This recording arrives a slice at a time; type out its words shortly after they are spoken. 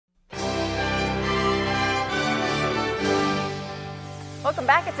Welcome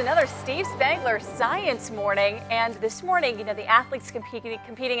back. It's another Steve Spangler Science Morning. And this morning, you know, the athletes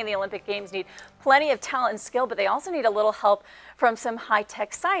competing in the Olympic Games need plenty of talent and skill, but they also need a little help from some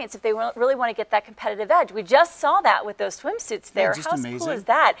high-tech science if they really want to get that competitive edge. We just saw that with those swimsuits there. Yeah, How amazing. cool is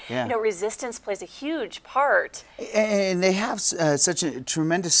that? Yeah. You know, resistance plays a huge part. And they have such a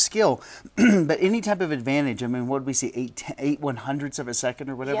tremendous skill, but any type of advantage, I mean, what did we see, 8/100ths of a second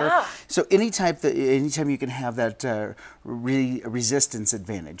or whatever? Yeah. So anytime you can have that really resistance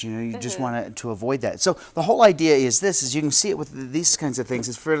advantage, you know, you just want to avoid that. So the whole idea is this, is you can see it with these kinds of things.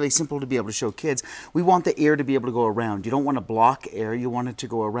 It's fairly simple to be able to show kids. We want the air to be able to go around. You don't want to block air, you want it to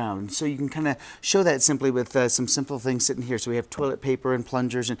go around. So you can kind of show that simply with some simple things sitting here. So we have toilet paper and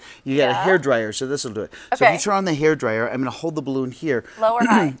plungers, and you got a hair dryer, so this will do it. So if you turn on the hair dryer, I'm going to hold the balloon here. Low or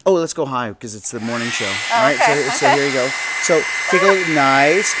high? Oh, let's go high because it's the morning show. Oh, all right, so here you go. So take a look,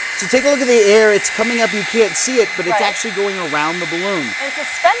 nice. So take a look at the air. It's coming up. You can't see it, but it's actually going around the balloon. And it's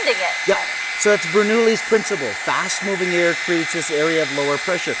suspending it. Yep. So that's Bernoulli's principle. Fast-moving air creates this area of lower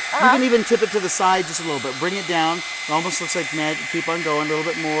pressure. You can even tip it to the side just a little bit. Bring it down. It almost looks like magic. Keep on going. A little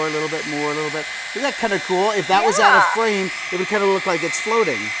bit more, a little bit more, a little bit. Isn't that kind of cool? If that was out of frame, it would kind of look like it's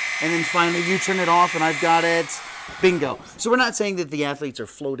floating. And then finally you turn it off and I've got it. Bingo. So we're not saying that the athletes are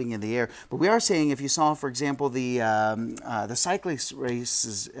floating in the air, but we are saying if you saw, for example, the cyclist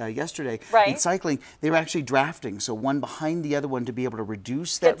races yesterday in cycling, they were actually drafting, so one behind the other one to be able to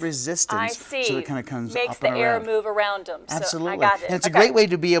reduce that resistance. I see. So it kind of comes Makes up and the air around. move around them. Absolutely. So I got it. And it's a great way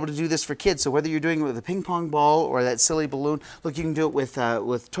to be able to do this for kids. So whether you're doing it with a ping pong ball or that silly balloon, look, you can do it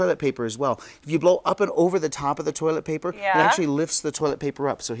with toilet paper as well. If you blow up and over the top of the toilet paper, it actually lifts the toilet paper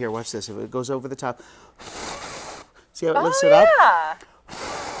up. So here, watch this. If it goes over the top, see how it lifts it up?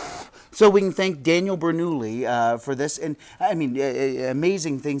 So we can thank Daniel Bernoulli for this, and I mean,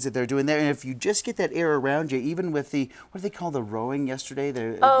 amazing things that they're doing there. And if you just get that air around you, even with the, what do they call the rowing yesterday?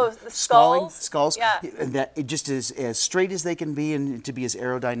 The sculls? Sculls. Yeah. And that it just is as straight as they can be and to be as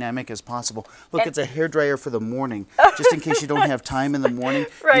aerodynamic as possible. Look, it's a hairdryer for the morning, just in case you don't have time in the morning.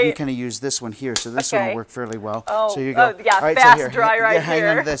 You can kind of use this one here. So this one will work fairly well. So you go. Yeah, all right, fast so here, dry right here. hang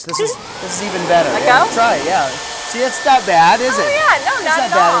on to this. This is even better. Try it, See, it's not bad, is it? Yeah, no,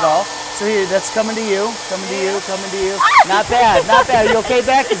 not bad at all. So here, that's coming to you, coming to you, coming to you. Not bad, not bad. Are you okay,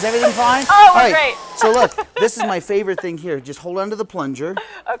 Beck? Is everything fine? Oh, all great. So look, this is my favorite thing here. Just hold on to the plunger.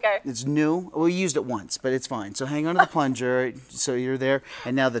 Okay. It's new. We used it once, but it's fine. So hang on to the plunger, so you're there.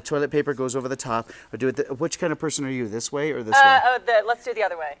 And now the toilet paper goes over the top. Or do it. Which kind of person are you? This way or this way? Let's do the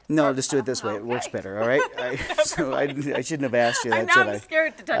other way. No, just do it this way. It works better. All right. So I shouldn't have asked you that, I'm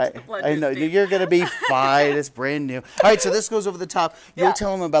scared to touch the plunger. I know you're gonna be fine. It's brand new. All right. So this goes over the top. You'll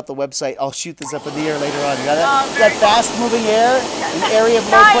tell them about the website. I'll shoot this up in the air later on. You got that? That fast-moving air, an area of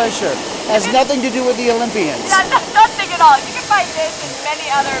low pressure. Has nothing to do with the Olympians. Yeah, nothing at all. You can find this and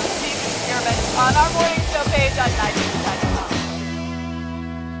many other experiments on our morning